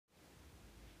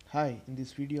Hi, in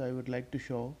this video I would like to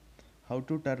show how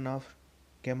to turn off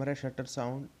camera shutter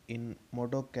sound in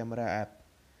Modo camera app.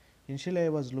 Initially I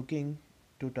was looking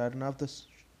to turn off the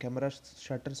camera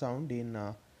shutter sound in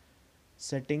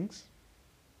settings.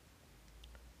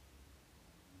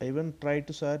 I even tried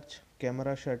to search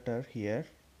camera shutter here.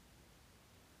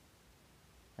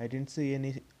 I didn't see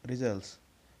any results.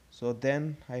 So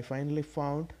then I finally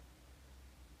found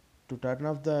to turn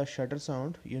off the shutter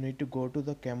sound you need to go to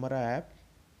the camera app.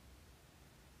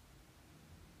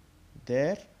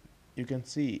 There you can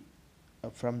see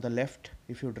from the left,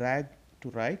 if you drag to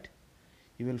right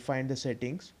you will find the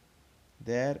settings.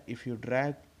 There if you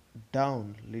drag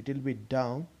down little bit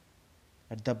down,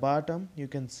 at the bottom you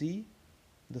can see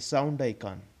the sound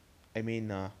icon, I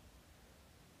mean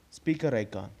speaker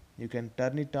icon. You can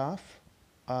turn it off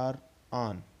or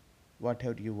on,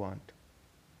 whatever you want.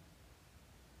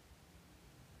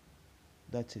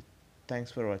 That's it.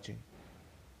 Thanks for watching.